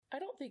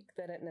don't think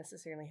that it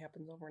necessarily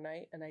happens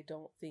overnight, and I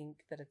don't think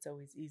that it's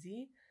always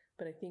easy,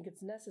 but I think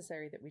it's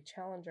necessary that we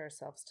challenge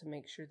ourselves to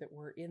make sure that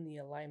we're in the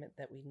alignment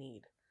that we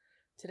need.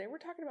 Today, we're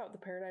talking about the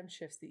paradigm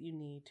shifts that you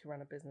need to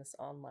run a business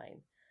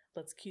online.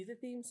 Let's cue the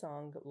theme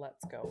song.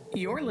 Let's go.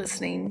 You're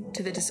listening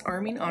to the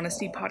Disarming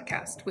Honesty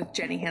podcast with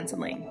Jenny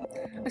Hansen-Lane.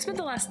 I spent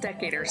the last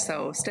decade or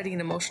so studying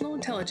emotional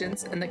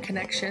intelligence and the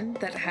connection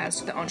that it has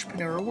to the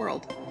entrepreneurial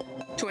world.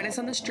 Join us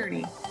on this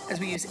journey as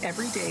we use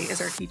every day as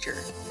our teacher,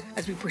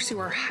 as we pursue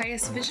our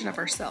highest vision of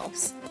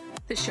ourselves.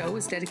 The show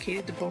is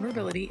dedicated to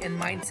vulnerability and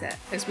mindset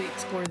as we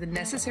explore the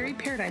necessary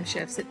paradigm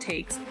shifts it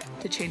takes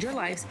to change our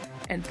lives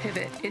and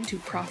pivot into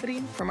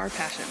profiting from our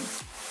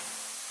passions.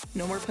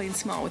 No more playing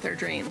small with our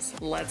dreams.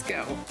 Let's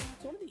go.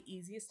 So one of the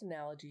easiest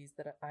analogies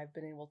that I've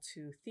been able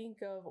to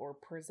think of or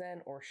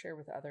present or share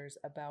with others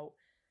about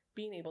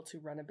being able to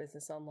run a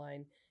business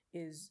online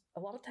is a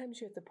lot of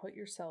times you have to put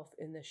yourself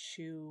in the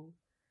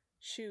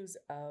shoes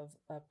of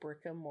a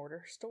brick and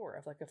mortar store,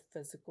 of like a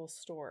physical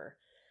store.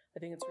 I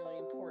think it's really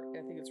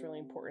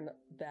important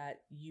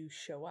that you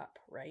show up,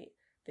 right?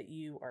 That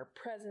you are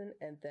present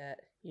and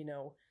that,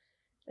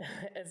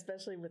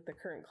 especially with the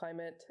current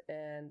climate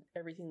and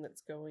everything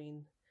that's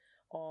going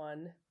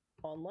on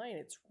online,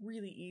 it's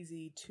really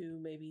easy to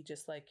maybe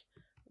just like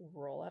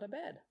roll out of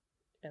bed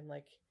and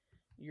like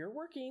you're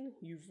working,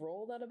 you've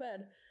rolled out of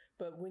bed.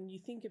 But when you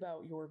think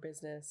about your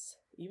business,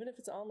 even if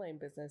it's online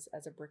business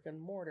as a brick and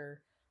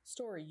mortar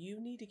store,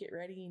 you need to get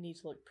ready, you need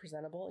to look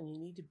presentable, and you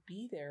need to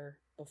be there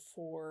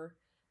before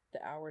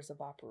the hours of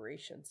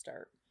operation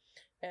start.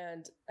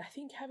 And I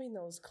think having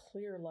those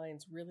clear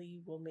lines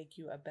really will make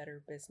you a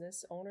better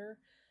business owner,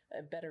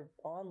 a better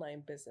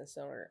online business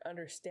owner,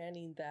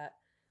 understanding that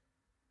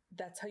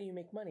that's how you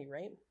make money,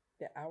 right?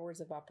 The hours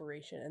of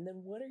operation. And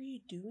then what are you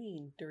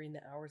doing during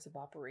the hours of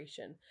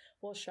operation?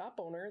 Well, a shop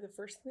owner, the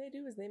first thing they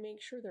do is they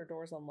make sure their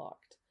door's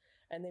unlocked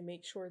and they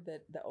make sure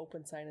that the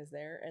open sign is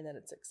there and that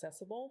it's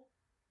accessible.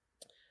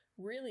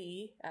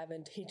 Really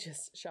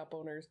advantageous shop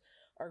owners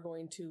are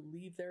going to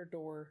leave their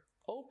door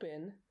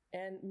open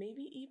and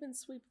maybe even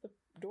sweep the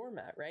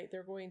doormat, right?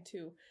 They're going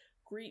to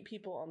greet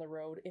people on the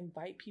road,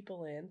 invite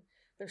people in.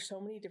 There's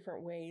so many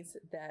different ways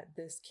that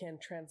this can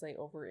translate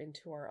over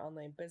into our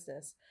online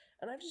business.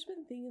 And I've just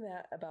been thinking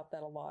about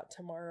that a lot.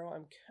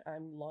 Tomorrow,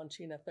 I'm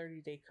launching a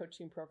 30-day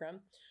coaching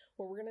program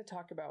where we're going to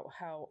talk about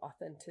how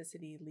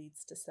authenticity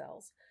leads to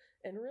sales.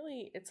 And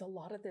really, it's a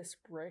lot of this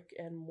brick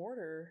and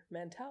mortar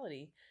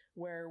mentality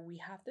where we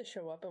have to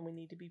show up and we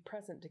need to be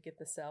present to get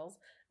the sales,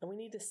 and we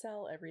need to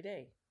sell every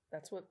day.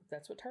 That's what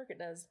Target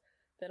does.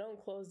 They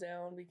don't close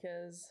down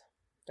because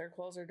their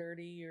clothes are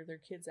dirty or their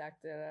kids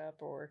acted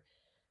up or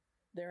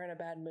they're in a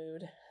bad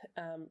mood.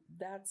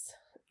 That's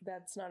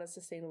not a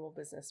sustainable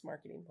business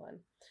marketing plan.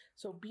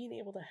 So being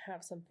able to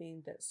have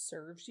something that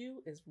serves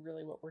you is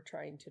really what we're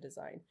trying to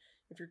design.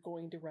 If you're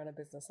going to run a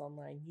business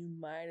online, you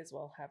might as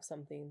well have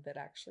something that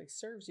actually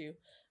serves you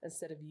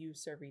instead of you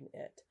serving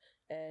it.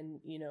 And,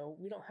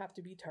 we don't have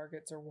to be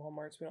Targets or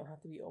Walmarts. We don't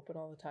have to be open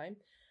all the time.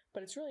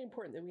 But it's really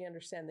important that we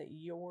understand that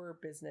your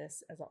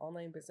business as an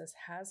online business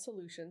has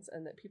solutions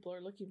and that people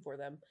are looking for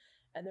them.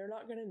 And they're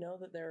not going to know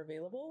that they're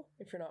available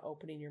if you're not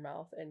opening your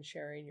mouth and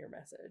sharing your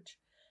message.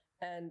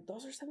 And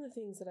those are some of the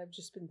things that I've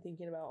just been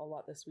thinking about a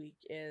lot this week,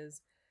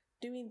 is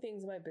doing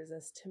things in my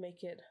business to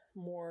make it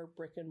more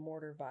brick and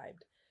mortar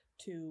vibed,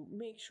 to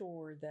make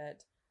sure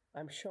that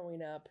I'm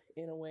showing up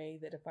in a way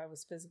that if I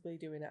was physically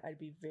doing it, I'd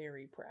be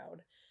very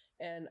proud.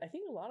 And I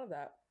think a lot of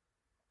that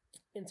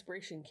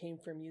inspiration came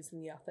from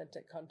using the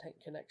Authentic Content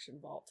Connection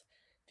Vault.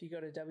 If you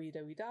go to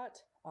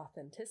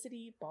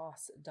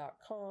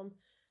www.authenticityboss.com,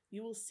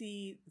 you will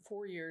see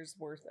 4 years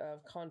worth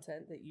of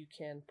content that you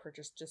can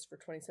purchase just for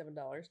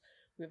 $27.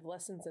 We have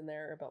lessons in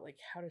there about like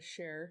how to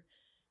share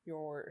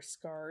your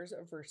scars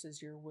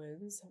versus your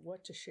wins,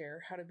 what to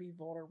share, how to be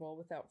vulnerable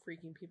without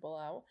freaking people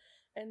out,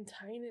 and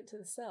tying it to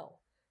the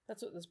sell.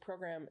 That's what this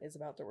program is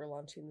about that we're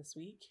launching this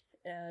week.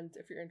 And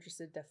if you're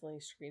interested, definitely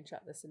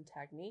screenshot this and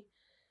tag me.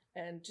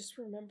 And just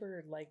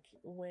remember, like,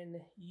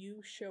 when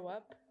you show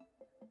up,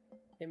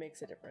 it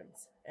makes a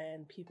difference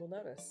and people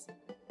notice.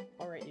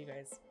 All right, you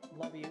guys.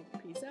 Love you.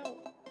 Peace out.